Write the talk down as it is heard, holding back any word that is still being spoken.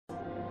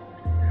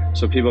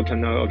So people can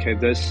know, okay,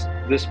 this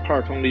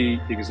part only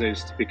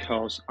exists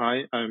because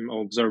I am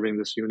observing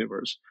this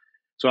universe.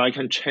 So I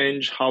can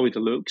change how it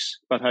looks,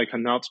 but I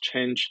cannot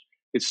change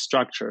its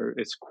structure,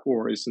 its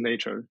core, its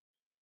nature.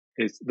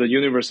 The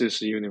universe is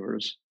the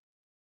universe.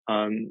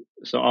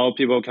 So all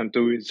people can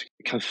do is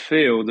can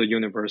feel the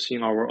universe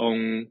in our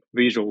own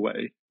visual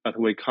way, but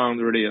we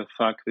can't really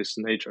affect this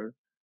nature.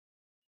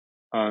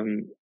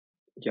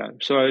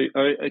 So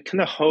I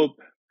kind of hope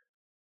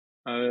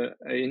an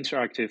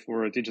interactive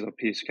or a digital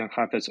piece can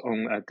have its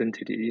own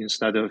identity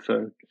instead of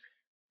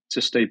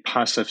just a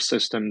passive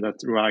system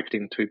that's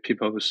reacting to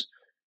people's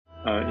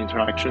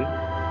interaction.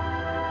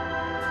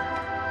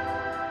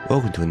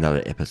 Welcome to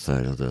another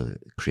episode of the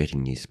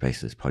Creating New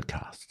Spaces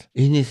podcast.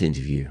 In this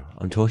interview,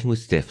 I'm talking with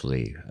Seph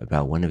Li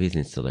about one of his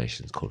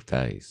installations called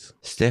Phase.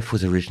 Seph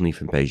was originally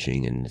from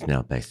Beijing and is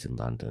now based in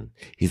London.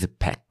 He has a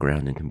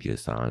background in computer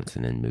science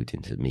and then moved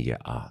into media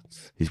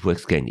arts. His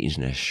works gained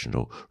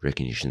international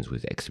recognitions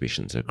with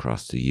exhibitions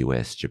across the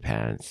US,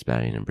 Japan,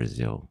 Spain, and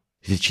Brazil.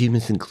 His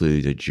achievements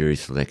include a jury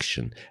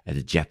selection at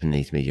the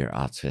Japanese Media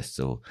Arts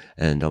Festival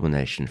and a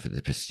nomination for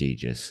the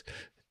prestigious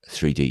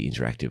 3D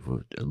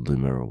Interactive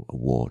Luma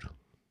Award.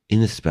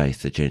 In the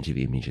space, the generative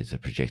images are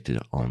projected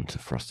onto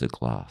frosted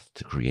glass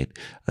to create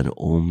an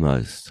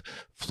almost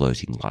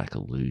floating-like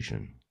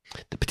illusion.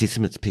 The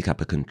participants pick up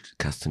a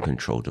custom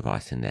control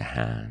device in their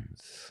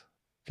hands.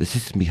 The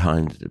system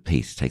behind the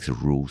piece takes a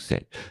rule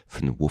set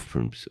from the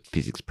Wolfram's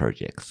physics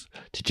projects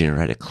to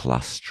generate a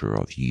cluster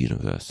of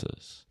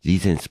universes.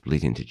 These then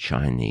split into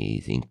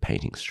Chinese ink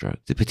painting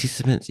strokes. The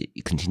participants'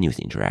 continuous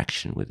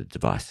interaction with the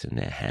device in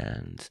their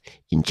hands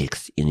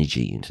injects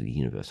energy into the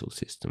universal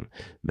system,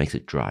 makes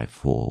it drive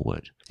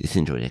forward. This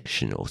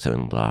interaction also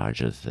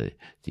enlarges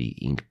the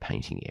ink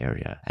painting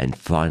area. And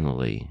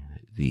finally,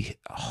 the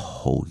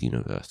whole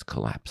universe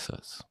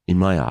collapses. In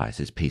my eyes,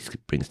 this piece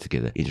brings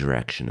together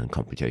interaction and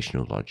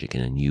computational logic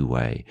in a new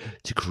way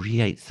to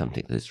create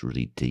something that's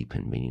really deep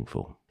and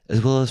meaningful.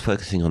 As well as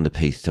focusing on the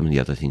piece, some of the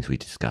other things we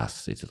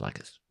discuss is like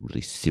a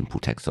really simple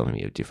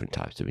taxonomy of different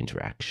types of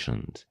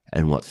interactions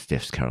and what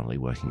Steph's currently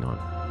working on.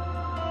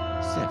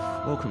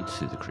 Seph, welcome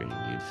to the Creating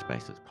New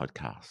Spaces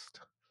podcast.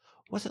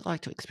 What's it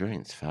like to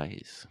experience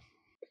Phase?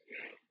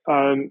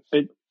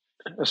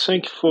 I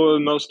think for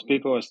most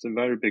people, at the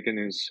very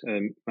beginnings,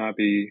 might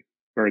be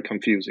very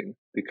confusing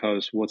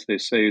because what they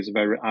say is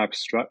very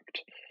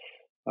abstract.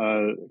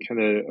 Kind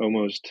of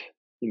almost,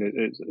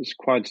 it's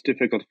quite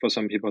difficult for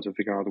some people to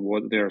figure out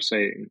what they are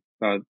saying.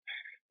 But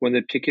when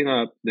they're picking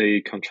up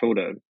the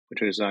controller,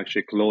 which is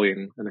actually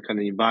glowing and kind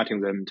of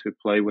inviting them to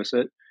play with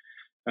it,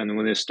 and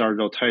when they start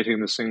rotating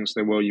the things,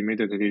 they will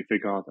immediately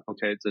figure out,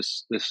 okay,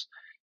 this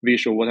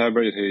visual,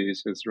 whatever it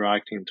is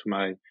reacting to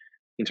my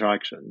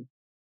interaction.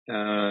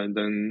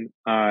 Then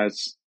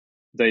as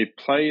they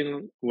play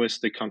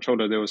with the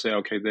controller, they will say,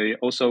 okay, they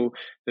also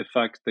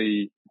affect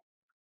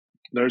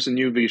there's a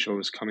new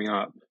visuals coming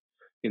up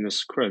in the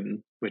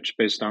screen, which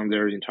based on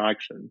their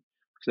interaction.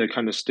 So they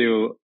kind of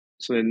so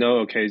they know,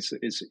 okay,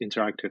 it's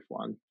interactive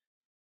one.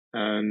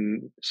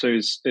 And so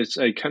it's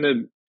a kind of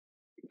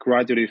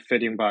gradually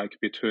fading back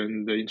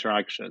between the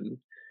interaction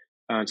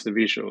and the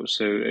visual.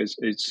 So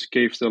it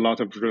gives a lot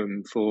of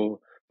room for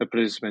the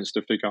participants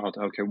to figure out,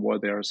 okay,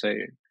 what they are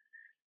saying.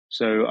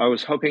 So I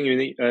was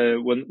hoping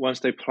once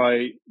they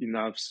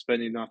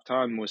spend enough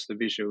time with the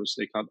visuals,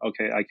 they can,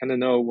 okay, I kind of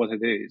know what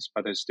it is,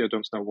 but I still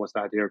don't know what's the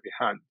idea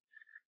behind.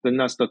 Then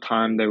that's the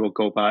time they will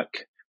go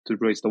back to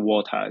raise the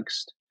wall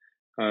text,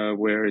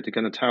 where it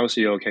kind of tells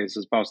you, okay, this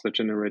is about the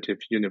generative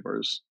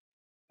universe.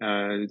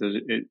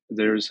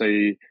 There's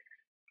a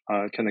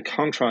kind of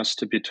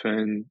contrast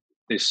between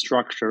the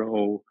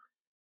structural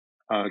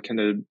kind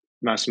of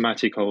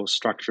mathematical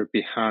structure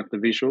behind the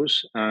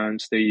visuals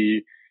and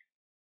the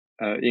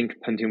ink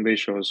painting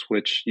visuals,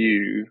 which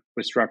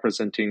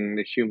representing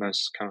the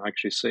humans can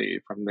actually see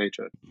from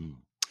nature.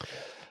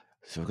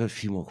 So I've got a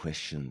few more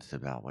questions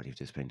about what you've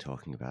just been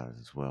talking about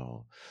as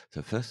well.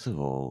 So first of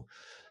all,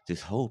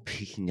 this whole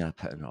picking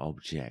up an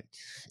object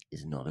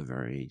is not a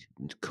very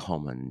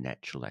common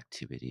natural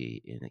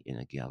activity in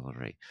a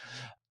gallery.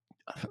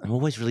 I'm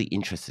always really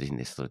interested in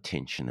this sort of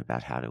tension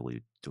about how do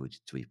we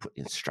put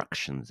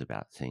instructions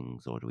about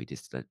things, or do we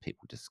just let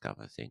people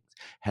discover things?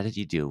 How did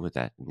you deal with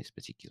that in this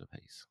particular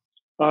piece?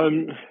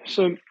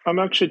 So I'm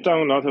actually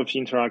done a lot of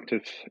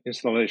interactive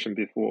installation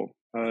before.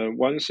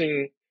 One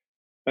thing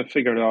I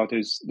figured out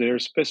is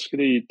there's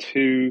basically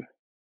two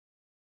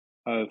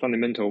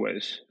fundamental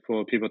ways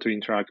for people to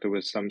interact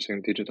with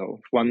something digital.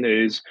 One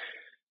is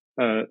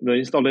the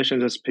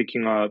installation is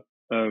picking up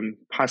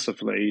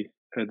passively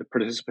the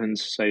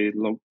participants' say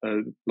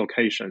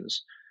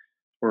locations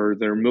or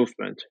their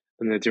movement,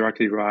 and they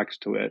directly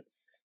react to it.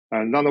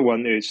 Another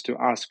one is to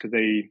ask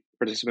the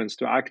participants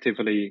to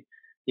actively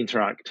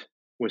interact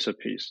with a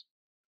piece.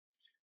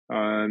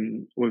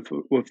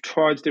 We've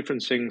tried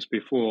different things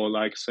before,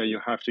 like say you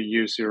have to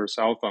use your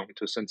cell phone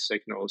to send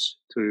signals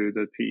to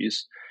the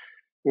piece,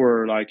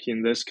 or like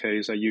in this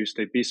case, I used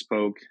a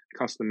bespoke,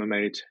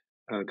 custom-made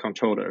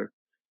controller.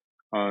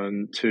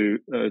 to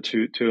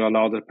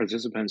allow the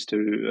participants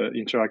to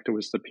interact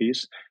with the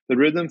piece. The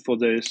reason for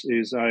this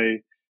is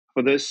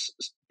for this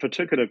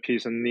particular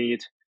piece I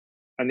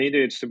need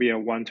it to be a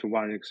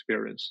one-to-one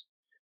experience.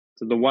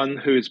 So the one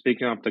who is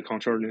picking up the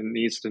controller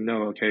needs to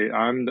know, okay,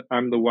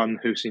 I'm the one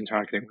who's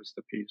interacting with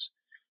the piece.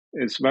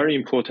 It's very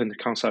important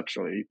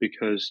conceptually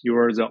because you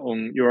are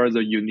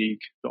the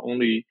unique, the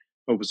only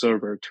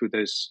observer to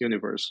this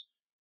universe,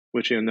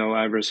 which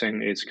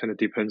everything is kind of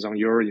depends on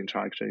your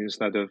interaction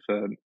instead of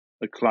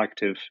a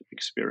collective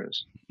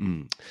experience.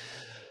 Mm.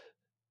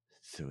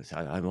 So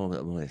I'm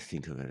almost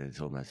think of it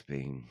as almost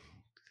being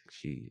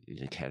actually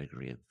in a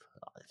category of,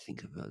 I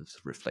think of it as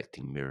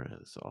reflecting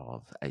mirrors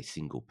of a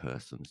single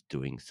person's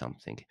doing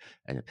something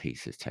and a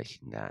piece is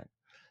taking that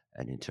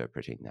and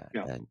interpreting that.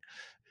 Yeah, And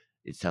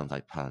it sounds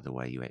like part of the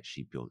way you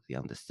actually built the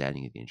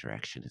understanding of the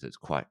interaction is it's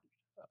quite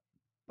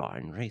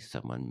binary.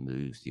 Someone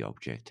moves the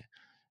object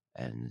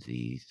and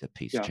the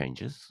piece yeah,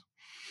 changes.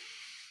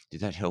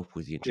 Did that help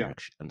with the yeah,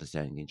 interaction,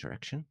 understanding the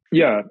interaction?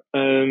 yeah.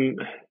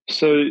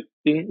 So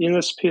in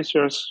this piece,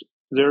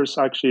 there's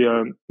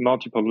actually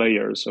multiple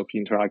layers of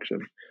interaction.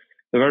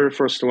 The very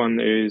first one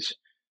is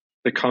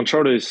the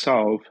controller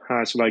itself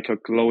has like a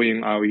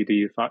glowing LED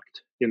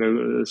effect.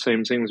 The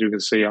same things you can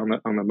see on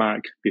the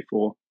Mac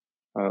before.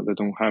 They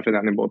don't have it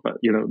anymore, but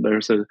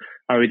there's a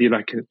LED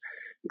like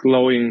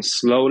glowing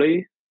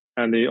slowly,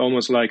 and it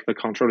almost like the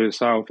controller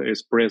itself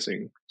is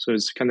breathing. So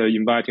it's kind of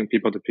inviting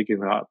people to pick it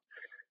up.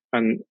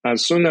 And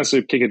as soon as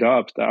you pick it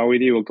up, the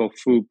LED will go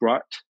full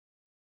bright.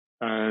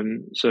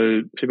 And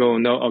so people will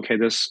know, okay,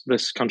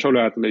 this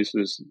controller at least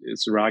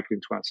is reacting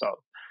to myself.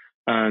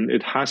 And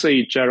it has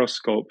a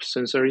gyroscope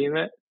sensor in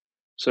it.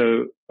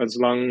 So as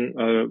long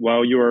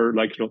while you are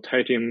like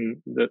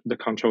rotating the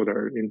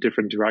controller in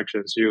different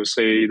directions, you'll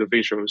see the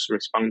visuals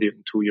responding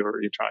to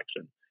your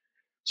interaction.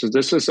 So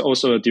this is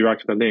also a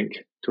direct link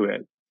to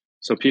it.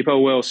 So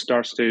people will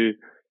start to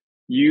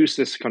use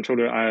this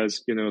controller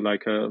as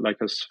like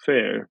a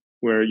sphere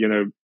where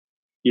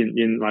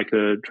in like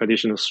a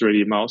traditional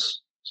 3D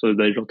mouse. So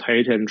they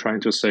rotate and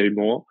trying to say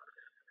more.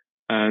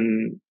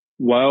 And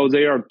while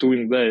they are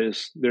doing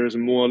this, there's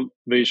more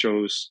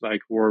visuals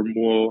like or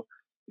more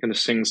kind of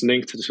things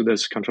linked to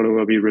this controller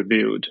will be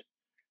revealed.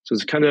 So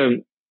it's kind of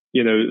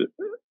you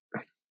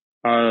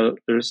know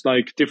there's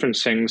like different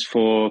things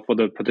for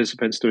the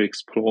participants to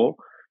explore.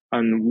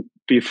 And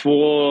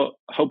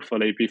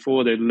hopefully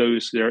before they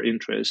lose their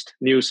interest,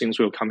 new things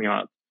will coming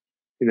up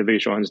in the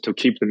visuals to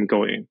keep them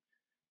going.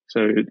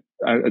 So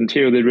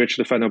until they reach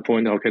the final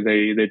point, okay,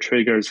 they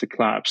triggers the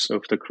collapse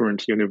of the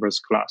current universe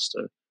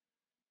cluster,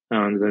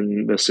 and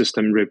then the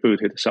system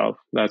reboot itself.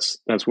 That's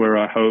where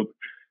I hope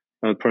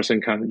a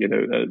person can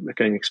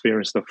can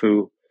experience the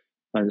full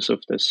length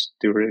of this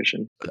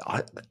duration.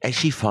 I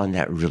actually find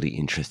that really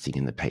interesting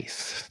in the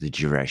piece, the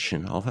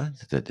duration of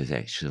it, that there's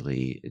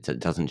actually, it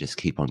doesn't just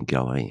keep on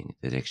going,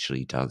 it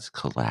actually does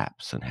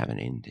collapse and have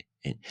an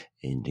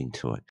ending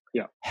to it.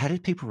 Yeah, How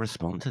did people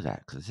respond to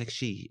that? Because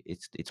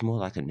it's more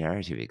like a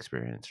narrative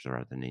experience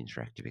rather than an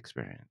interactive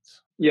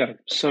experience. yeah.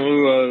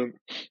 So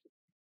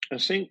I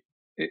think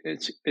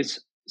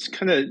it's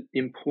kind of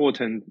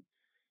important,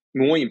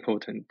 more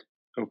important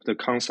of the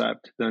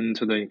concept than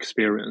to the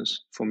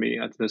experience for me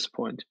at this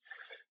point,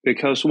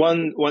 because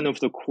one of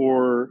the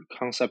core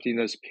concept in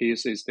this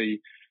piece is the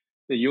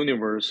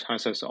universe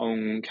has its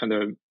own kind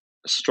of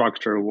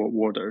structure or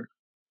order.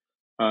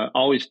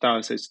 All it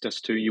does is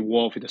just to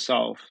evolve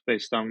itself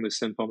based on the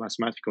simple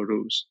mathematical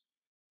rules,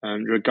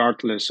 and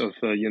regardless of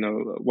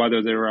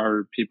whether there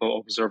are people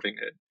observing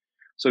it.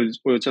 So it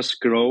will just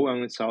grow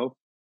on itself.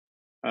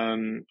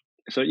 Um,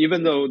 so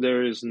even though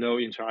there is no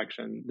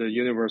interaction, the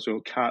universe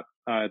will cap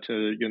at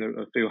a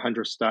few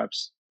hundred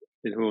steps.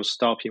 It will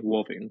stop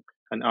evolving,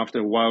 and after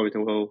a while, it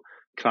will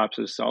collapse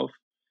itself.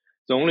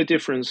 The only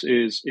difference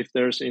is if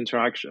there's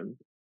interaction,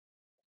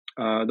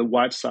 the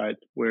white side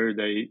where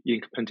the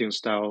ink painting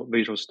style,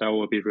 visual style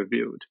will be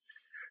revealed.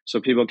 So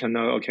people can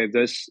know, okay,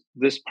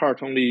 this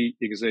part only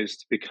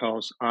exists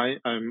because I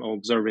am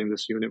observing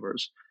this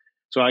universe.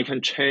 So I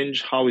can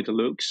change how it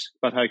looks,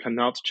 but I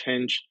cannot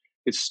change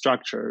its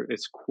structure,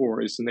 its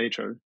core, its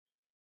nature.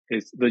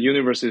 The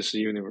universe is the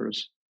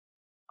universe.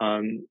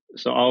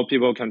 So all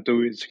people can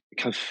do is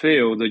can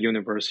feel the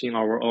universe in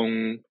our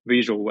own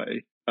visual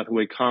way, but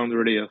we can't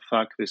really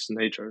affect its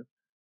nature.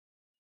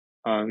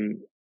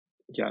 Um,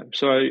 yeah,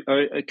 so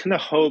I kind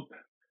of hope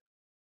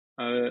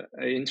an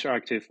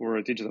interactive or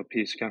a digital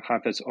piece can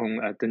have its own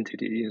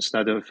identity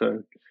instead of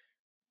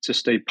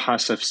just a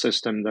passive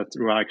system that's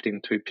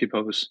reacting to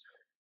people's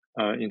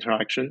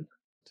interaction.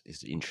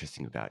 Is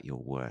interesting about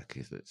your work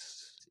is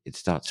it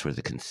starts with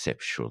a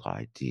conceptual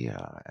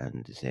idea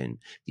and then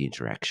the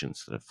interaction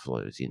sort of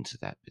flows into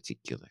that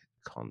particular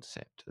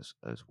concept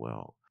as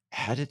well.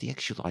 How did the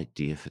actual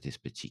idea for this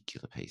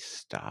particular piece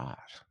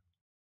start?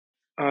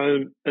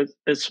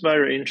 It's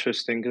very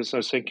interesting because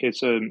I think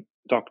it's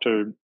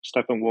Dr.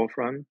 Stephen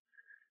Wolfram.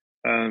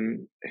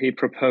 He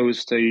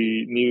proposed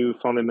the new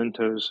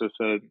fundamentals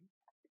of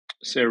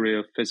theory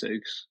of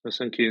physics. I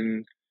think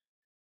in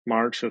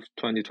March of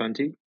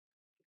 2020.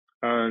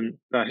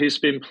 But he's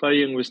been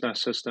playing with that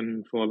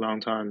system for a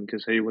long time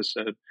because he was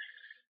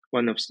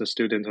one of the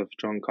students of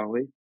John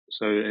Conway.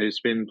 So he's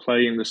been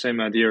playing the same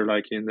idea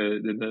like in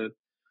the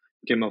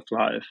game of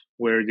life,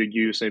 where you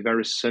use a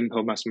very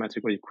simple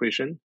mathematical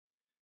equation,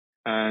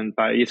 and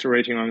by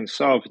iterating on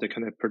itself, they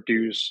kind of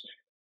produce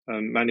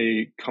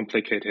many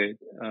complicated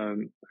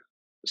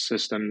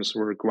systems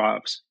or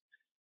graphs.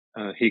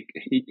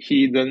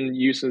 He then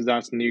uses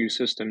that new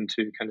system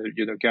to kind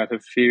of get a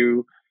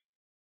few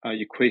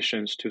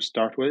equations to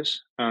start with,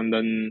 and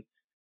then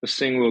the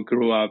thing will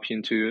grow up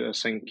into a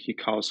thing he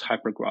calls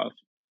hypergraph.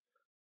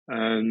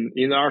 And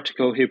in the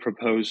article, he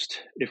proposed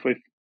if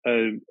we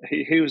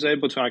he was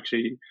able to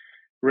actually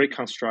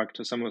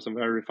reconstruct some of the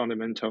very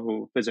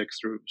fundamental physics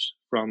rules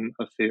from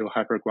a few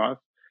hypergraph,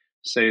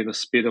 say the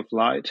speed of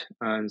light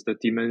and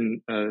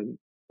the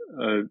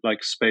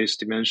like space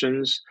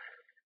dimensions,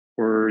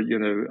 or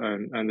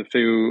and a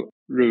few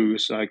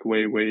rules like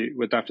we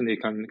definitely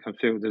can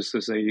feel this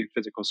is a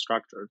physical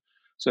structure.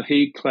 So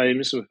he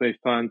claims if they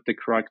find the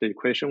correct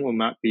equation, we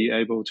might be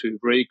able to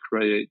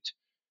recreate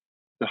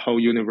the whole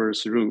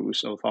universe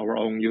rules of our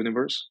own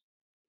universe.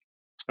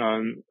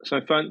 So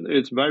I find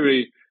it's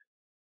very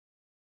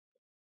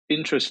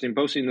interesting,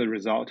 both in the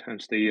result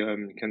and the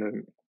kind of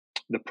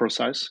the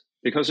process,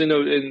 because in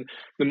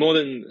the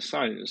modern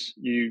science,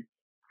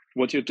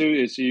 what you do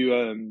is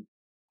you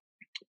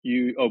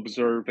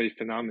observe a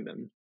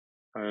phenomenon,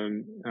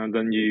 and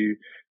then you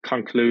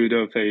conclude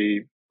of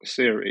a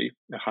theory,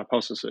 a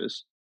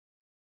hypothesis,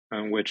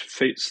 which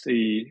fits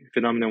the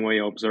phenomenon we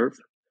observe,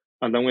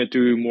 and then we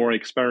do more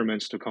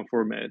experiments to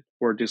confirm it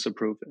or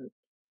disapprove it.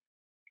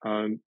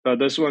 But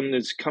this one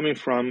is coming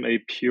from a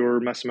pure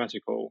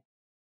mathematical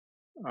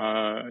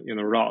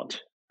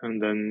route,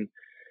 and then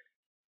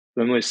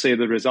we see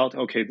the result.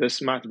 Okay,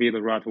 this might be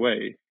the right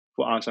way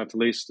for us, at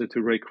least,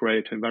 to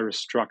recreate a very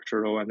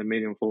structural and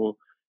meaningful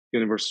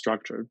universe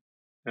structure.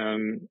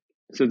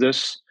 So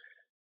this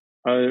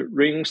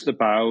rings the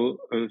bell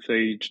of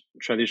a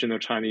traditional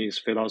Chinese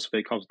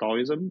philosophy called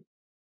Taoism,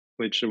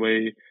 which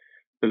we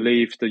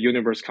believe the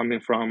universe coming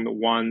from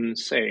one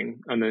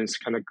thing, and then it's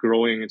kind of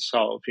growing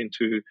itself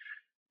into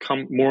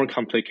more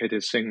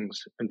complicated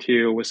things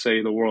until we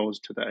say the world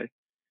today.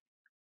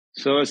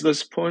 So at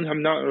this point,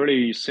 I'm not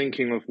really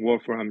thinking of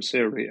Wolfram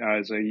theory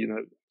as a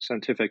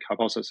scientific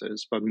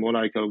hypothesis, but more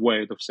like a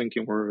way of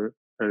thinking or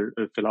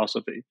a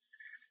philosophy.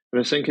 And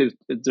I think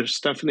there's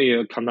definitely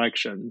a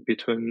connection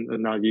between the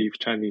naive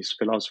Chinese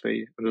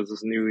philosophy and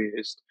this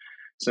newest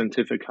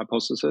scientific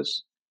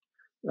hypothesis.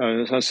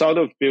 So I thought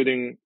of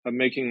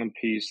making a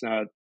piece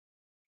that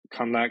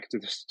connects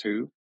these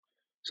two.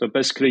 So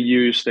basically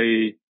use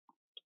a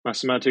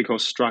mathematical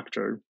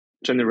structure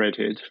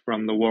generated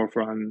from the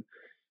Wolfram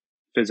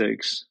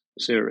physics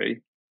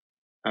theory,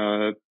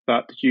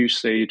 but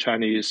use the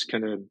Chinese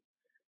kind of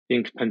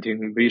ink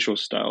painting visual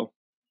style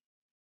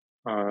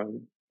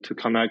to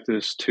connect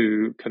these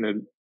two kind of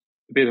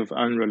a bit of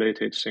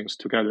unrelated things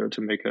together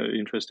to make an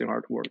interesting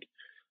artwork.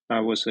 That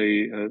was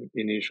a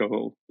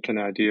initial kind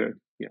of idea.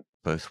 Yeah.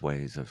 Both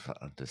ways of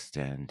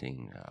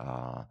understanding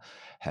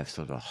have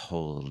sort of a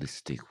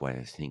holistic way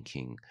of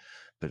thinking,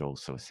 but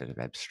also a set of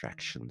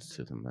abstractions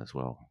to them as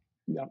well.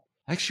 Yeah.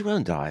 I actually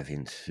want to dive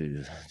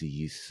into the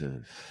use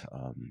of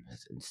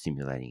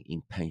stimulating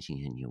ink painting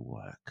in your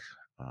work,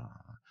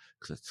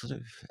 because it sort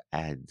of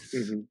adds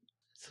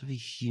sort of a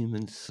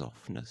human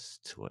softness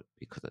to it,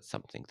 because it's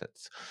something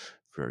that's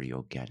very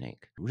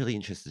organic. I'm really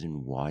interested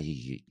in why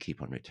you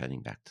keep on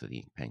returning back to the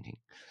ink painting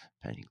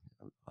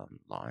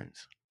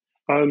lines.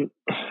 I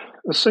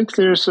think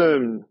there's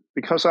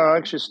because I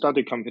actually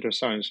studied computer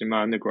science in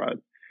my undergrad,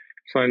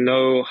 so I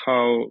know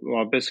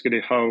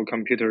basically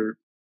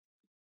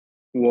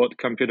what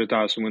computer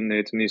does when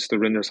it needs to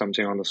render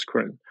something on the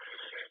screen.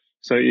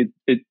 So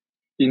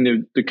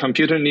the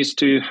computer needs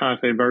to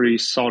have a very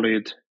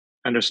solid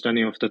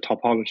understanding of the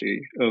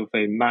topology of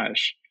a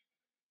mesh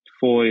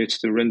for it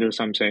to render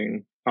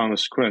something on the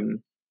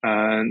screen,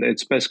 and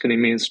it basically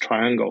means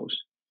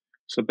triangles.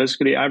 So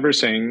basically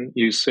everything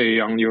you see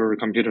on your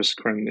computer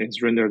screen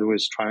is rendered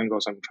with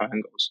triangles and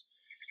triangles.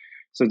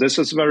 So this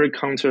is very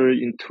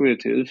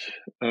counterintuitive,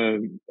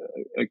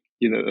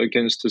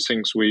 against the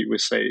things we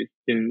say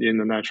in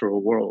the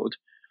natural world.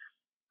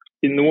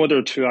 In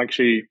order to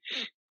actually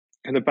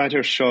kind of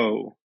better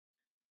show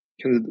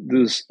kind of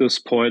this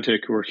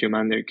poetic or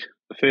humanic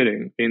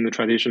feeling in the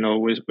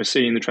traditional, we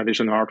see in the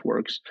traditional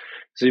artworks,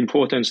 it's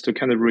important to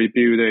kind of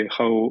rebuild a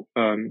whole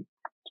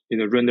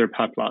render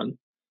pipeline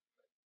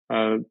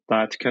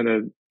that kind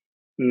of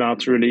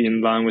not really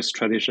in line with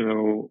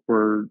traditional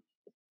or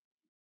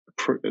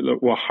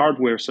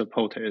hardware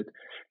supported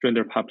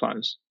render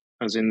pipelines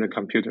as in the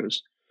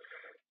computers.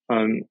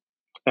 And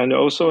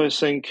also I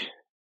think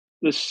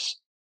this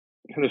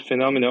kind of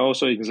phenomena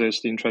also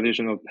exists in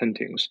traditional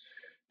paintings,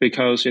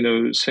 because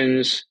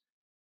since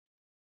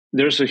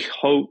there's a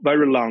whole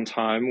very long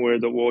time where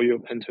the warrior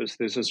painters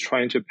is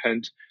trying to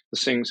paint the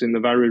things in a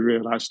very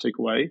realistic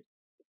way,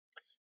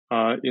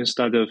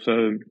 instead of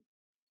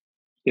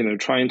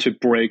trying to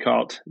break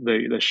out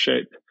the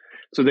shape.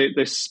 So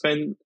they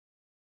spend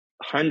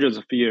hundreds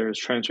of years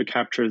trying to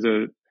capture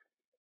the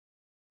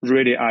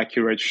really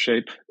accurate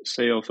shape,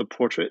 say, of a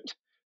portrait,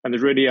 and the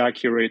really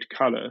accurate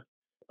color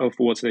of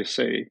what they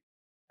say.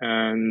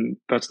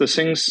 But the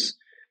things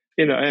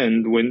in the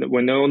end,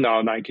 we know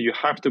now, like you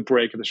have to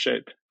break the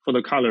shape for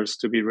the colors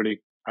to be really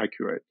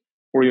accurate,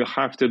 or you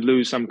have to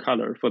lose some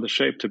color for the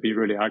shape to be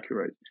really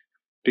accurate,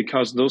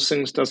 because those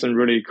things doesn't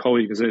really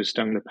coexist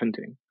on the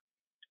painting.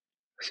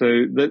 So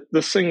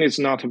the thing is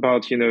not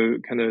about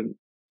kind of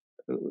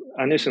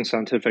anything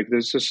scientific.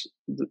 It's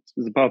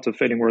about the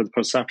feeling or the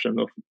perception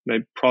of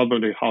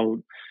probably how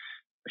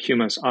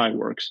human's eye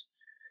works.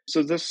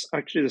 So that's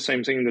actually the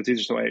same thing in the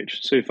digital age.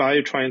 So if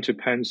I trying to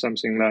paint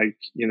something like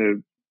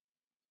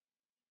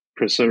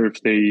preserve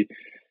the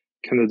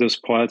kind of those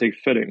poetic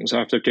feelings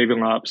after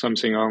giving up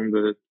something on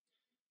the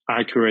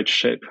accurate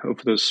shape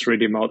of those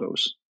 3D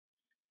models,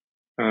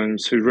 and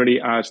to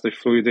really add the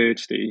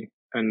fluidity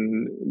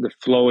and the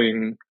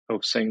flowing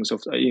of things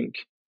of the ink,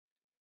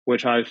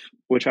 which I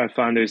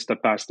find is the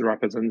best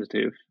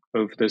representative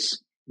of this,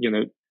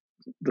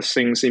 the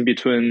things in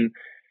between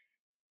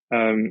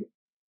the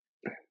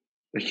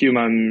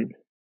human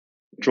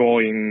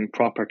drawing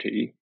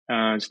property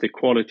and the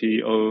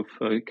quality of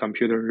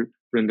computer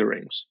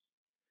renderings.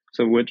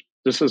 So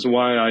this is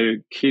why I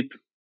keep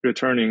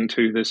returning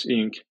to this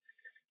ink,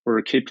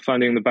 or keep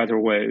finding the better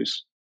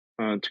ways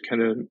to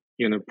kind of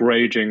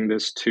bridging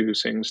these two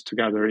things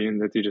together in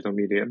the digital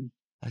medium.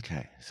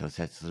 Okay, so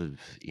that sort of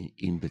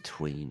in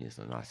between is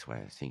a nice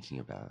way of thinking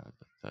about it.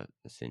 That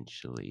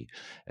essentially,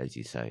 as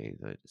you say,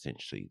 that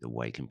essentially the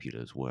way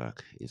computers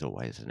work is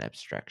always an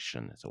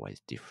abstraction. It's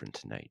always different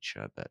to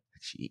nature. But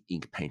actually,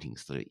 ink painting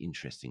is sort of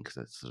interesting because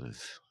it's sort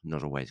of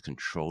not always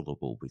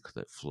controllable because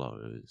it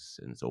flows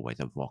and it's always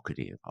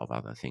evocative of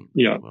other things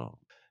Yeah. as well.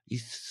 You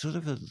sort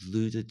of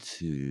alluded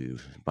to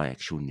my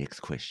actual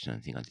next question. I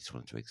think I just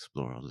wanted to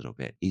explore a little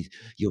bit. Is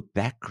your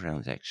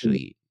background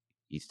actually?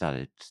 You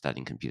started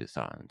studying computer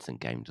science and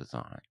game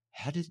design.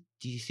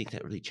 Do you think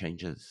that really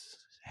changes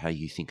how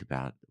you think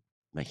about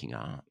making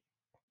art?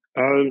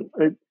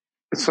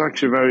 It's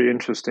actually very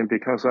interesting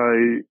because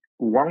I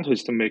wanted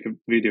to make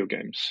video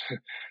games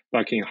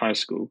back in high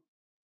school,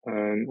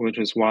 which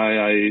is why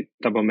I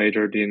double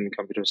majored in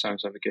computer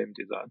science and game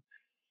design.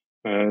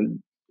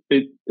 And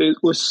it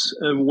was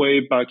way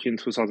back in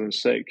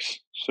 2006.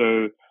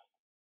 So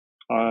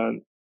uh,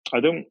 I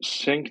don't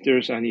think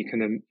there's any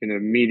kind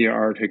of media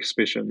art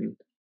exhibition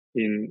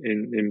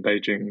in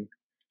Beijing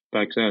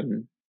back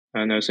then.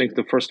 And I think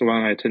the first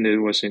one I attended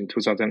was in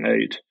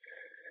 2008.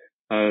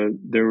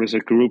 There was a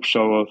group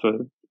show of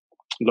a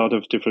lot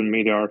of different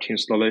media art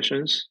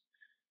installations.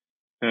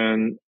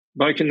 And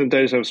back in the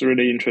days, I was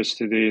really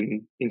interested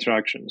in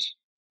interactions.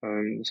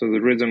 So the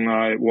reason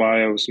why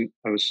I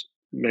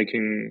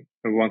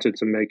wanted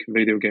to make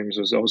video games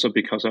was also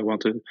because I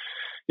wanted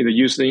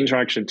use the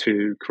interaction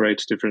to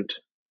create different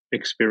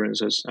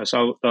experiences. I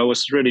thought that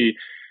was really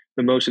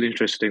the most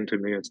interesting to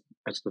me at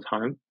the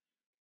time,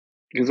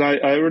 because I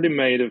already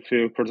made a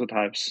few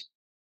prototypes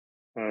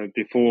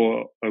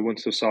before I went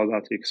to saw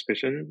that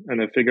exhibition,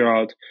 and I figured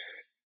out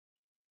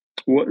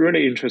what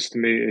really interests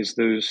me is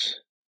those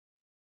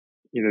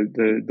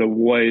the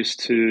ways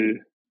to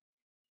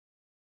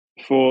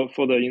for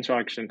the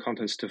interaction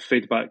contents to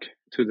feedback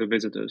to the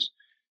visitors.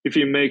 If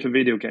you make a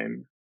video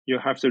game, you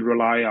have to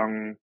rely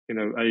on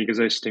an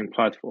existing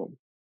platform.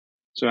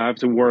 So I have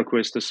to work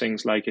with the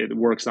things like it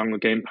works on the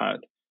gamepad,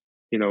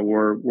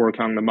 or work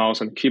on the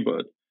mouse and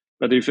keyboard.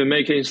 But if you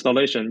make an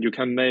installation, you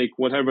can make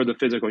whatever the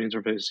physical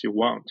interface you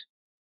want.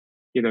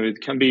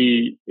 It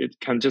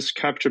can just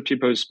capture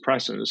people's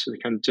presence.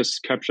 It can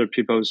just capture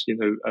people's,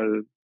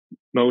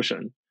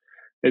 motion.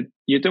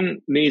 You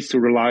don't need to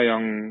rely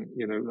on,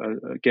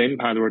 a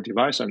gamepad or a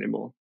device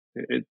anymore.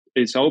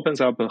 It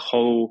opens up a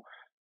whole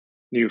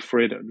new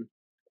freedom,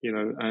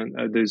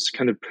 and this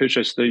kind of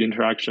pushes the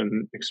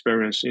interaction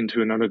experience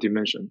into another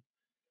dimension.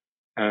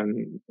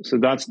 And so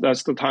that's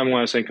the time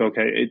when I think,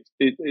 okay,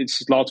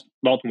 it's a lot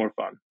more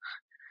fun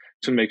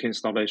to make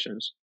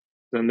installations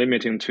than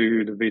limiting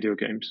to the video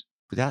games.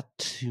 Without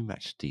too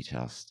much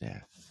detail,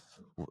 Steph,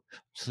 I'm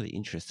sort of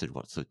interested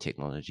what sort of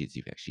technologies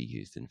you've actually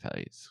used in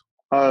Phase.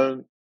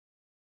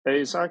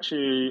 It's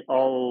actually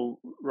all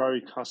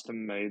very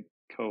custom made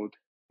code,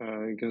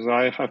 because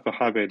I have a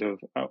habit of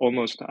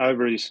almost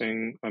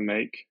everything I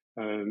make.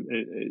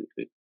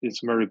 It's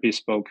very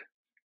bespoke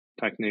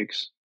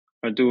techniques.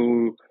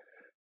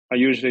 I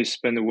usually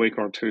spend a week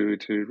or two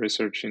to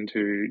research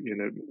into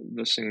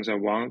the things I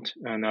want,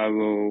 and I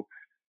will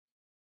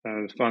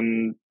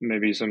find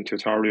maybe some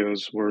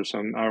tutorials or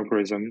some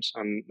algorithms,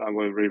 and I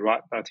will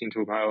rewrite that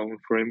into my own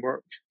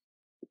framework.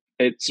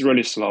 It's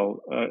really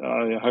slow.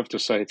 I have to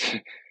say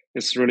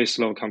it's really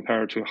slow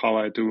compared to how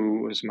I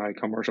do with my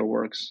commercial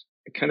works.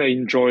 I kind of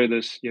enjoy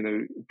this,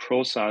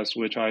 process,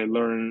 which I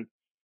learn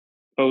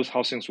both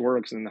how things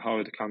works and how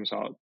it comes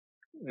out.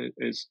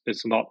 It's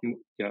not,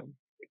 yeah.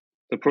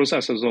 The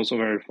process is also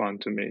very fun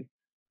to me.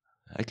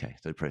 Okay,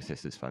 so the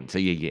process is fun. So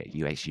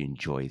you actually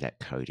enjoy that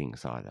coding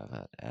side of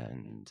it,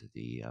 and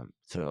the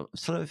so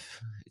sort of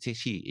it's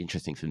actually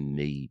interesting for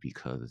me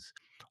because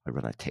I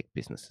run a tech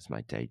business as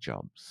my day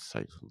job.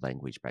 So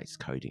language-based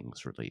coding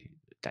is really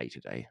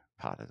day-to-day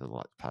part of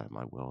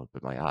my world.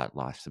 But my art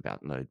life's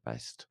about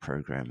node-based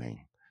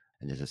programming,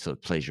 and there's a sort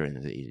of pleasure in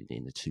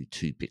the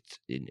two bits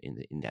in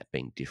that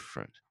being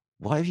different.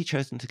 Why have you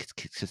chosen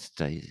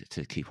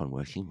to keep on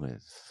working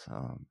with?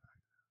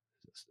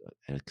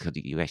 Because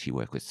you actually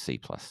work with C++,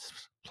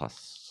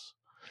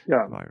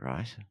 Yeah. am I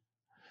right?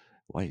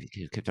 Why have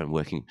you kept on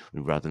working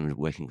rather than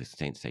working with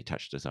say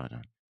Touch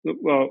Designer?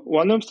 Well,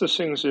 one of the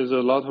things is a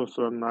lot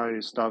of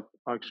my stuff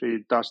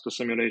actually does the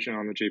simulation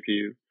on the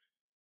GPU.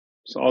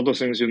 So all the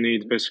things you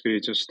need basically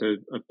just to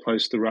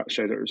place the right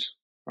shaders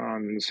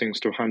and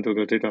things to handle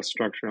the data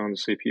structure on the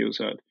CPU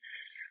side.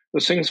 The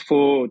things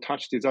for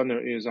Touch Designer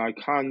is I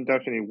can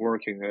definitely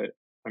work in it.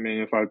 I mean,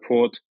 if I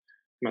put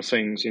my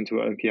things into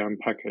an npm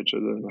package,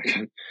 then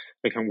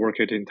I can work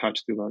it in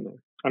Touch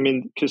Designer. I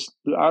mean, because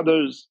the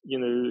others,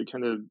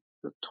 kind of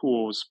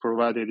tools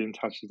provided in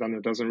Touch Designer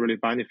doesn't really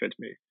benefit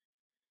me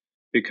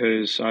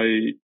because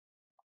I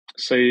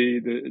say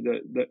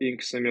the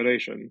ink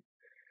simulation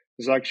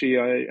is actually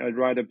I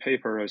read a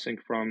paper I think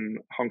from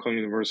Hong Kong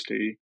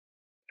University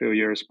a few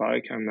years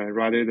back, and I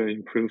read it, I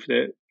improved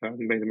it, and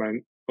made my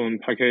own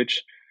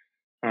package,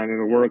 and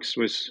it works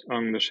with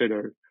on the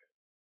shader.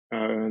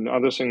 And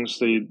other things,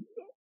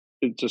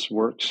 it just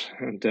works,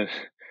 and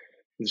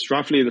it's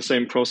roughly the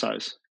same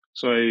process.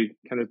 So I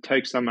kind of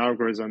take some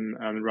algorithm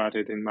and write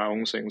it in my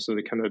own thing, so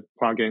they kind of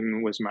plug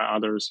in with my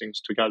other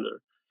things together.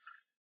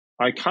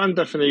 I can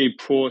definitely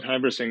put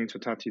everything to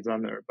Touch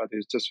Designer, but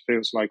it just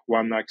feels like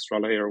one extra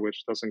layer,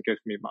 which doesn't give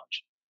me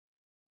much.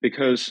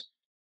 Because,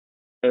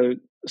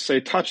 say,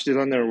 Touch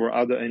Designer or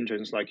other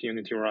engines like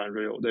Unity or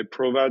Unreal, they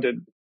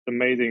provided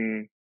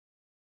amazing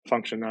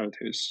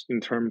functionalities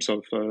in terms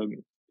of,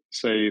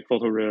 say,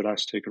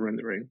 photorealistic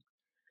rendering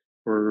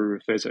or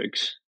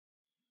physics,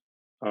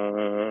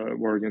 or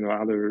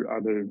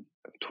other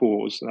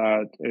tools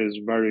that is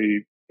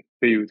very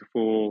built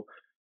for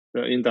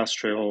the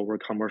industrial or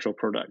commercial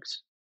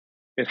products.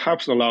 It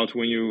helps a lot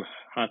when you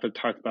have a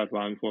tight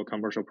deadline for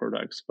commercial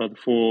products, but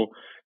for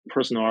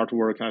personal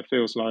artwork, I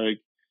feel like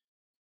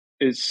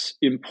it's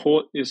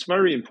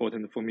very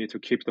important for me to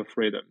keep the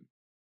freedom,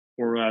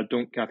 where I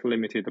don't get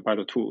limited by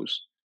the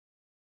tools.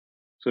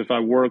 So if I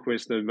work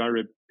with the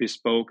very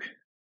bespoke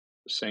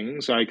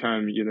things, I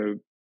can,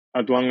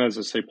 as long as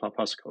a C++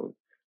 code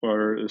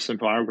or a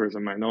simple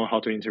algorithm, I know how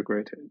to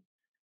integrate it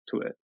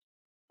to it.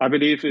 I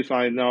believe if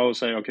I now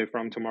say, okay,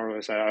 from tomorrow,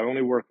 I say I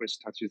only work with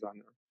Touch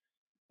Designer,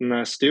 and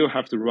I still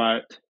have to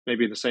write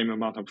maybe the same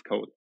amount of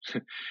code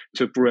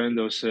to bring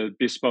those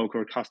bespoke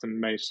or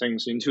custom-made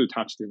things into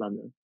Touch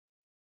Designer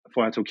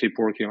for I to keep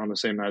working on the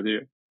same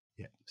idea.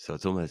 Yeah. So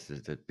it's almost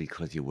that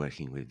because you're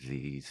working with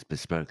these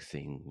bespoke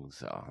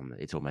things,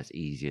 it's almost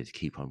easier to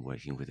keep on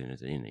working within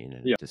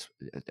Yeah,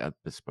 a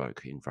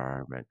bespoke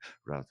environment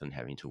rather than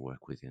having to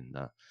work within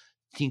the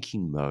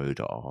thinking mode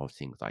of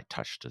things like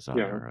Touch yeah.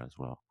 Designer as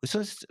well. We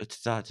sort of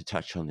started to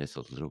touch on this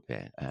a little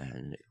bit.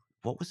 And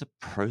what was the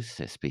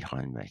process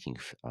behind making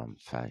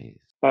Phase?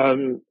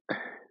 Um,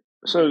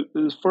 so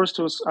the first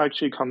was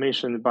actually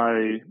commissioned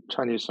by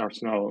Chinese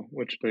Arts Now,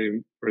 which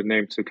they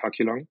renamed to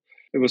Kakilong.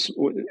 It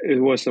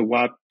was a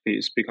web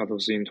piece because it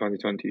was in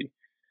 2020.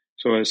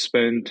 So I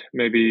spent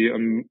maybe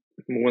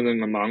more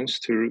than a month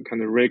to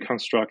kind of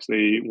reconstruct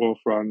the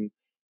Wolfram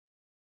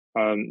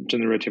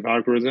generative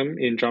algorithm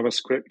in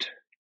JavaScript,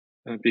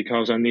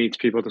 because I need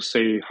people to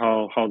see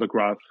how the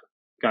graph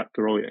got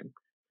growing.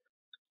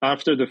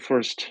 After the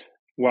first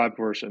web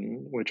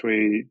version, which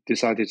we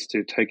decided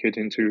to take it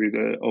into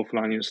the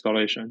offline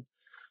installation,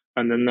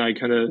 and then I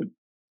kind of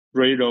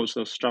rewrote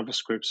those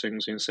JavaScript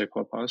things in C++.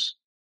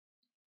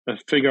 I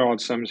figure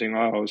out something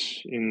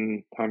else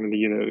in time,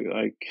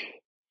 like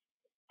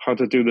how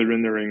to do the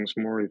renderings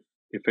more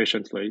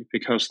efficiently,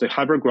 because the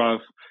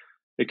hypergraph,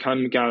 it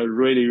can get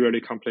really, really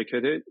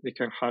complicated. It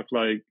can have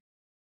like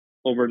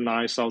over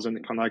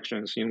 9,000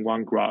 connections in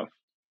one graph.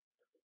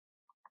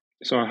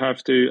 So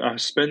I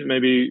spent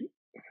maybe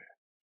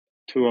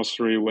 2 or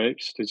 3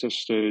 weeks to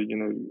just,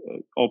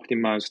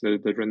 optimize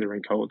the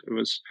rendering code. It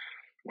was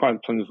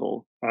quite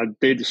painful. I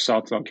did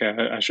thought, okay,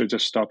 I should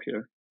just stop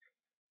here.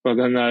 But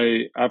then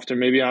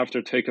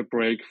after take a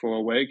break for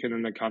a week and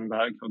then I come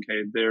back,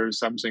 okay, there's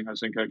something I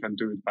think I can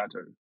do it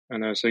better.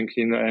 And I think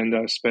in the end,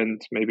 I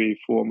spent maybe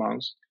 4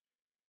 months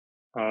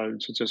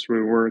to just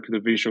rework the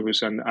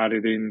visuals and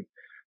added in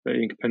the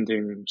ink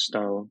painting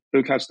style.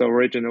 Look at the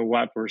original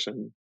web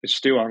version. It's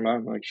still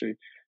online, actually.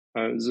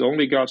 It's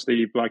only got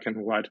the black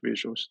and white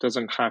visuals.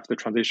 Doesn't have the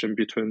transition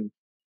between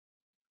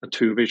the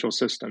two visual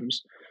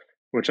systems,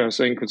 which I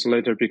think is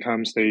later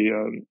becomes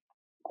the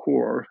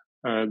core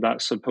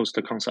that supposed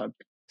the concept.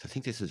 So I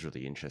think this is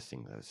really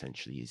interesting. That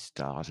essentially you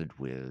started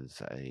with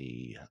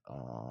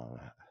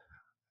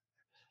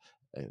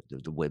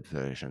the web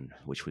version,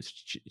 which was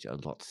a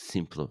lot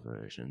simpler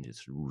version,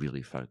 is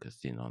really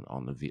focused in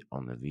on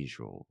the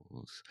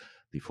visuals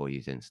before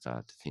you then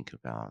start to think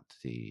about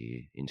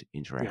the Yeah.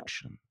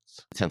 interactions.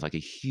 It sounds like a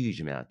huge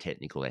amount of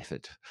technical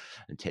effort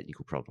and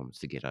technical problems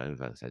to get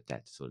over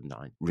that sort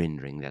of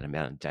rendering that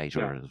amount of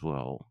data as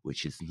well,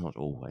 which is not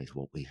always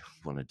what we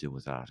want to do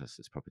as artists.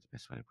 It's probably the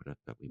best way to put it,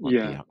 but we want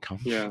the Yeah. outcome.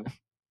 Yeah.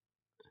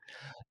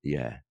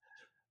 Yeah.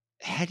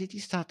 How did you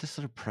start to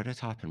sort of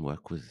prototype and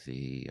work with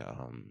the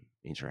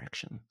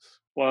interactions?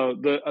 Well,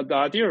 the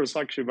idea is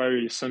actually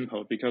very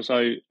simple because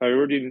I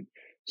already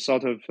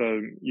sort of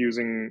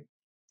using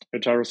a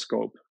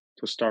gyroscope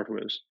to start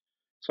with,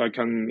 so I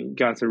can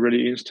get a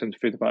really instant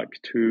feedback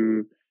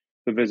to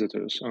the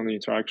visitors on the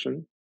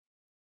interaction,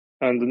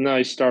 and then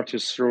I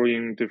started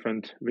throwing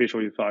different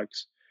visual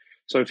effects.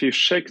 So if you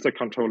shake the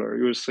controller,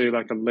 you will see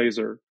like a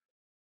laser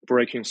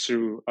breaking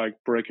through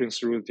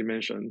the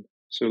dimension.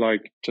 So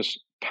like just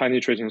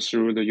penetrating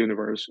through the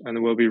universe,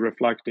 and will be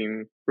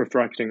reflecting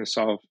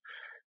itself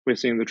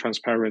within the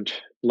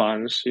transparent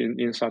lines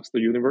inside the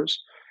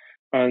universe.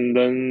 And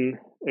then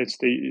it's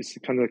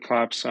kind of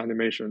collapse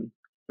animation,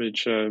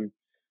 which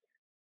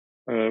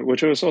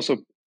was also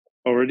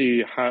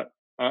already had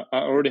I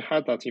already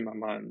had that in my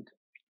mind.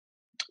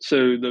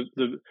 So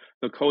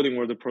the coding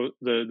or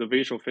the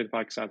visual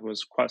feedback set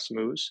was quite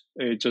smooth.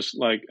 It just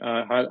like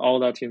I had all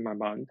that in my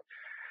mind.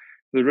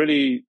 The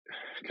really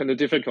kind of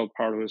difficult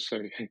part was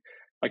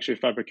actually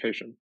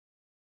fabrication.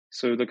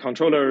 So the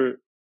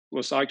controller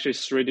was actually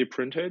 3D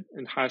printed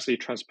and has a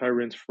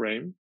transparent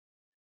frame,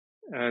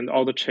 and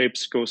all the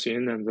chips goes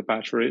in and the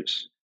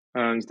batteries,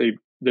 and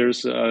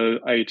there's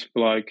 8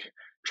 black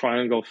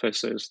triangle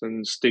faces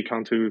then stick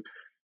onto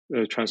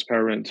the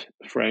transparent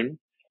frame.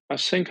 I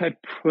think I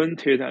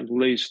printed at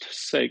least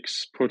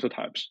 6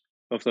 prototypes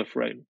of the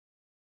frame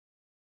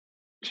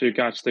to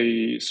get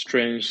the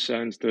strength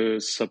and the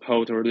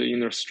support or the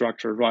inner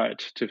structure right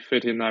to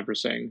fit in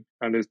everything,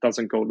 and it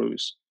doesn't go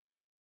loose.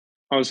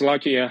 I was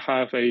lucky I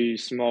have a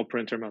small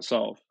printer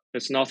myself.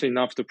 It's not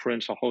enough to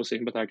print the whole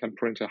thing, but I can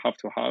print it half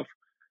to half.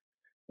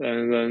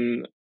 And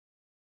then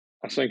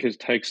I think it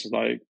takes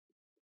like,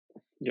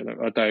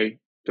 a day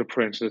to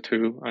print the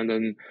two, and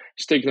then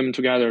stick them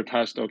together,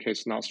 test, okay,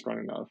 it's not strong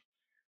enough.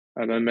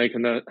 And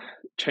then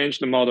change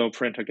the model,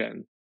 print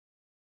again.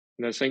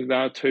 And I think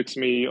that took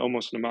me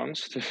almost a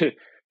month to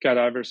get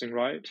everything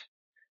right.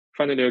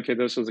 Finally, okay,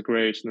 this was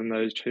great. And then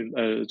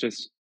I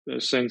just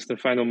sent the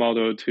final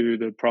model to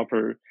the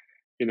proper,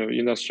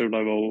 industrial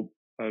level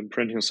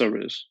printing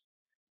service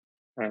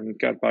and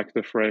get back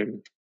the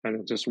frame, and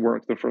it just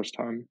worked the first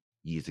time.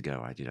 Years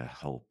ago, I did a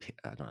whole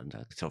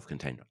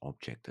self-contained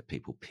object that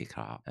people pick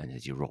up, and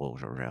as you roll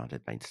it around,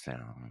 it makes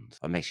sounds.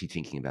 I'm actually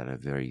thinking about a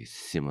very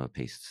similar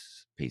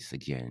piece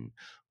again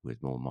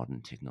with more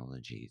modern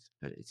technologies,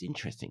 but it's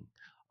interesting.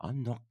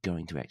 I'm not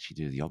going to actually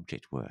do the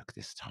object work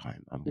this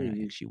time. I'm going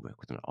to actually work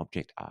with an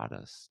object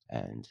artist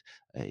and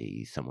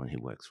someone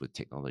who works with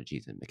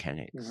technologies and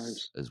mechanics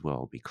Nice. as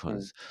well,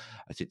 because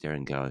Nice. I sit there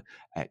and go,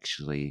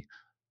 actually,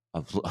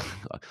 I've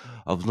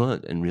I've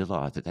learned and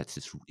realized that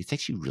it's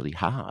actually really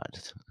hard,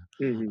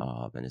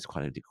 Mm-hmm. and it's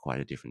quite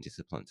a different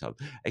discipline. So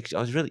actually,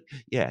 I was really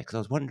because I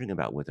was wondering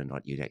about whether or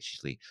not you'd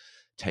actually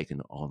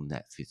taken on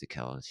that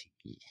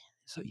physicality.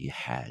 So you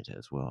had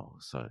as well.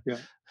 So Yeah.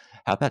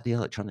 how about the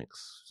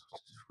electronics?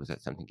 Was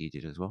that something you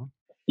did as well?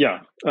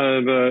 Yeah.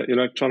 The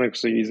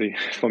electronics are easy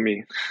for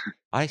me.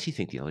 I actually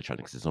think the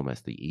electronics is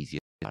almost the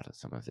easiest part of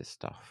some of this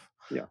stuff.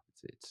 Yeah.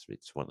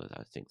 It's one of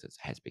those things that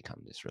has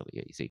become this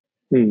really easy.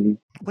 Mm-hmm.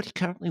 What are you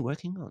currently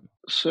working on?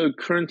 So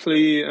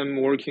currently, I'm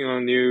working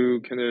on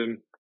new kind of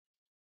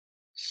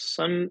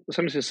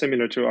something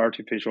similar to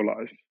artificial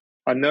life.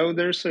 I know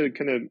there's a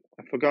kind of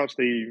I forgot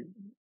the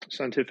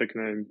scientific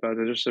name, but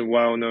there's a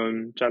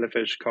well-known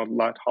jellyfish called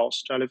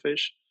lighthouse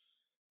jellyfish.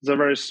 It's a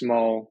very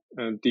small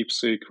deep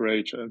sea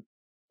creature.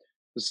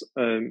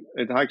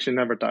 It actually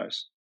never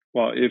dies.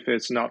 Well, if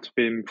it's not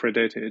being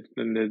predated,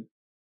 then it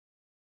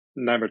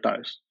never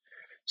dies.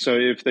 So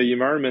if the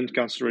environment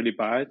gets really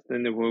bad,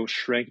 then it will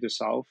shrink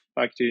itself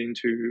back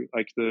into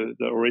like the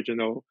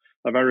original,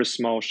 a very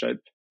small shape,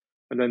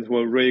 and then it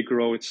will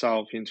regrow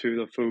itself into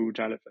the full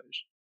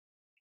jellyfish.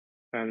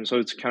 And so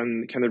it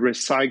can kind of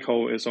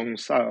recycle its own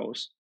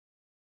cells.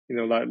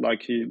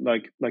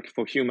 Like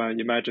for human,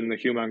 imagine the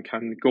human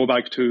can go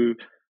back to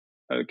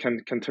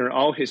can turn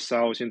all his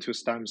cells into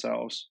stem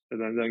cells and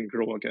then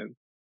grow again.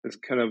 It's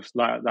kind of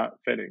that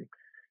feeling.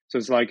 So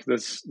it's like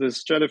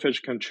this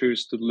jellyfish can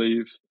choose to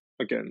live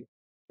again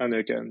and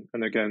again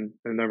and again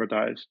and never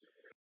dies.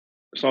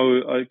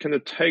 So I kind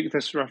of take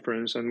this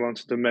reference and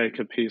wanted to make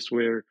a piece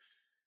where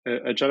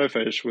a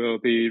jellyfish will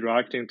be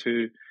reacting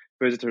to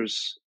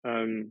visitors'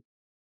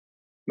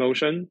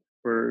 motion,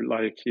 where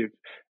like if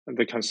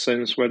they can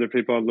sense whether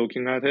people are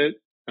looking at it,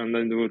 and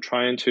then they will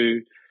try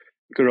to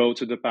grow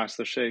to the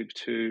best shape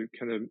to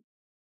kind of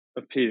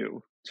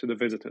appeal to the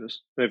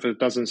visitors. If it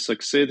doesn't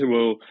succeed, it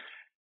will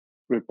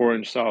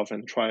reborn itself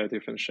and try a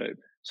different shape.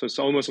 So it's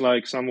almost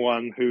like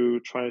someone who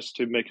tries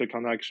to make a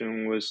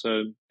connection with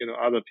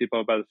other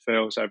people, but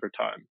fails every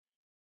time.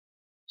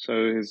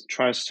 So he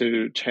tries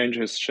to change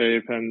his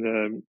shape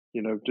and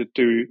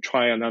to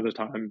try another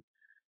time.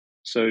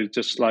 So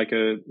just like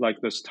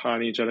this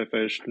tiny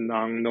jellyfish,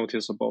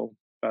 non-noticeable,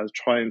 but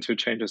trying to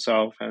change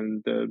itself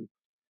and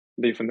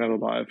live another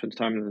life at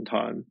time and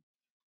time.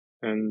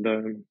 And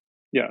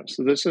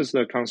so this is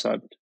the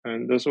concept,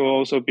 and this will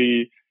also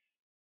be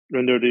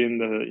rendered in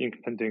the ink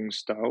painting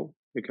style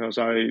because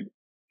I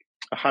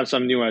had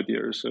some new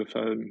ideas of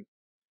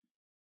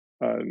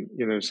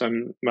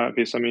some might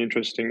be some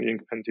interesting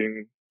ink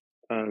painting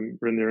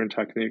rendering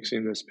techniques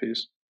in this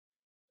piece.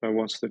 I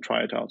want to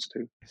try it out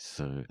too.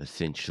 So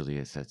essentially,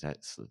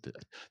 that's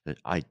the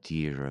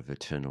idea of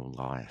eternal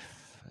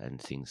life and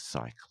things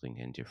cycling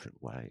in different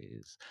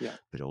ways,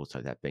 but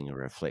also that being a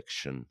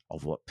reflection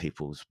of what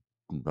people's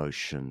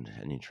motion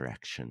and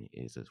interaction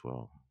is as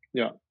well.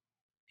 Yeah.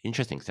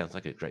 Interesting. Sounds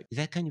like a great. Is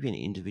that going to be an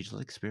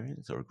individual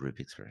experience or a group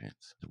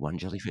experience? One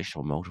jellyfish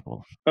or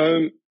multiple?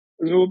 There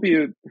will be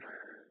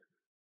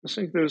I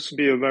think this will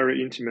be a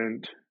very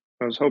intimate.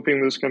 I was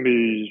hoping this can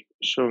be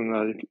shown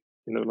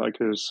like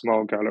a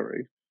small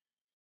gallery,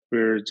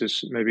 where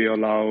just maybe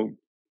allow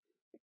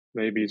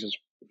maybe just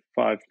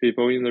 5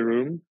 people in the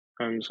room,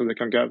 so they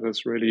can get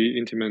this really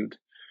intimate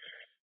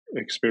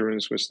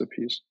experience with the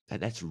piece.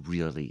 That's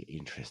really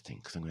interesting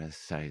because I'm going to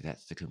say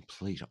that's the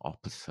complete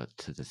opposite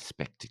to the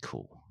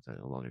spectacle that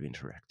a lot of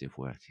interactive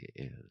work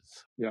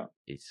is. Yeah.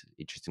 It's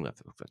interesting that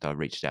I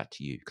reached out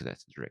to you because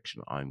that's the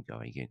direction I'm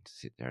going in, to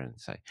sit there and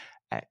say,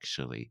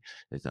 actually,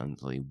 there's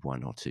only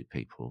 1 or 2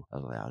 people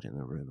allowed in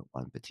the room at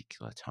one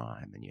particular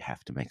time, and you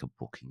have to make a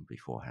booking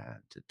beforehand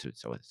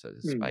so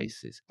the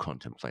space is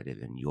contemplated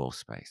in your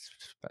space.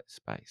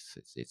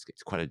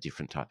 It's quite a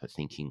different type of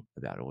thinking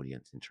about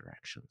audience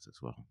interactions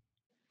as well.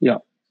 Yeah.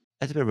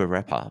 As a bit of a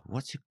wrap up,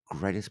 what's your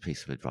greatest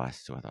piece of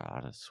advice to other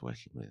artists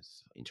working with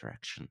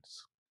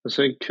interactions? I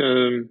think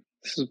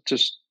this is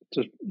just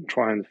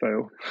try and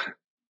fail.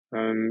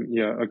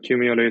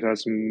 Accumulate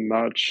as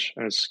much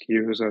as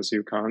skills as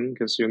you can,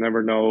 because you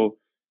never know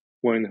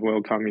when it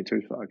will come into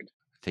effect.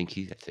 Thank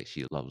you. That's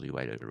actually a lovely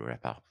way to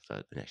wrap up.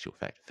 So in actual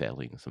fact,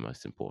 failing is the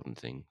most important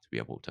thing to be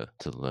able to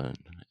learn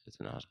as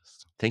an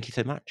artist. Thank you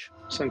so much.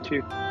 Thank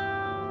you.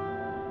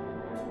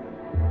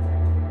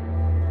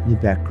 In the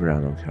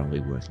background, I'm currently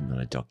working on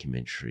a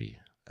documentary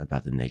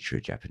about the nature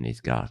of Japanese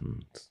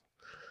gardens.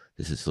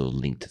 This is sort of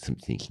linked to some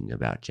thinking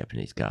about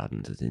Japanese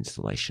gardens as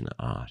installation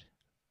art.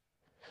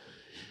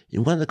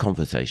 In one of the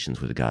conversations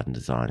with a garden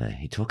designer,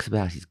 he talks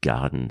about his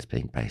gardens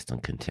being based on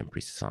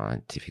contemporary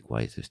scientific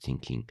ways of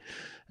thinking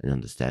and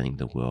understanding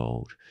the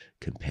world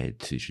compared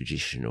to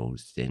traditional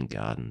Zen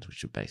gardens,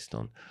 which are based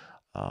on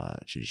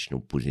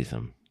traditional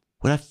Buddhism.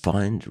 What I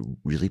find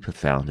really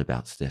profound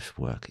about Steph's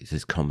work is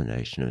this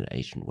combination of an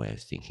ancient way of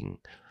thinking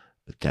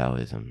of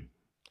Taoism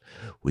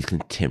with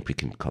contemporary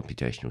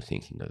computational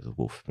thinking of the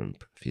Wolfram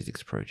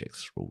physics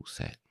project's rule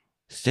set.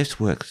 Steph's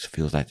work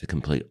feels like the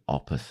complete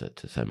opposite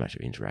to so much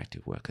of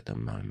interactive work at the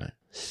moment.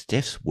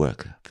 Steph's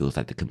work feels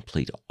like the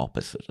complete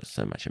opposite of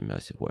so much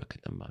immersive work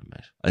at the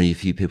moment. Only a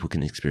few people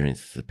can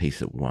experience the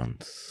piece at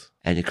once.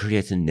 And it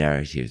creates a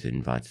narrative that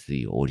invites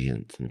the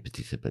audience and the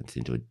participants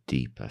into a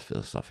deeper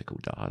philosophical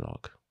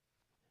dialogue.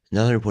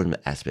 Another important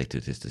aspect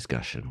of this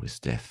discussion with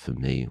Steph, for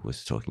me,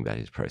 was talking about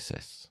his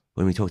process.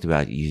 When we talked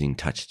about using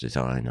Touch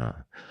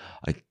Designer,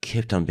 I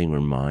kept on being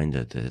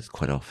reminded that it's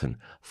quite often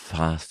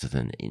faster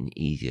and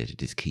easier to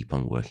just keep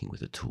on working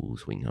with the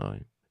tools we know.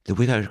 The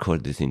week I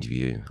recorded this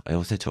interview, I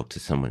also talked to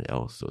someone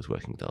else that was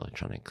working with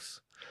electronics,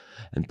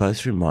 and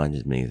both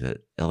reminded me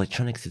that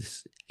electronics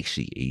is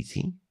actually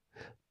easy,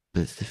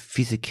 but it's the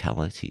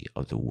physicality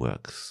of the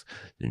works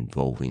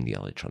involving the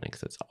electronics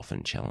that's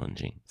often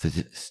challenging. For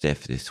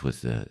Steph, this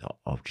was the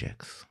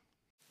objects.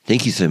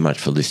 Thank you so much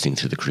for listening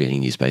to the Creating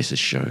New Spaces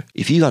show.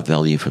 If you got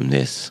value from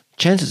this,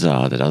 chances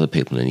are that other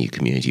people in your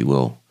community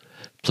will.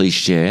 Please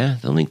share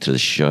the link to the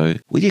show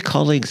with your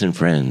colleagues and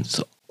friends,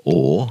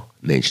 or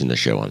mention the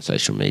show on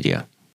social media.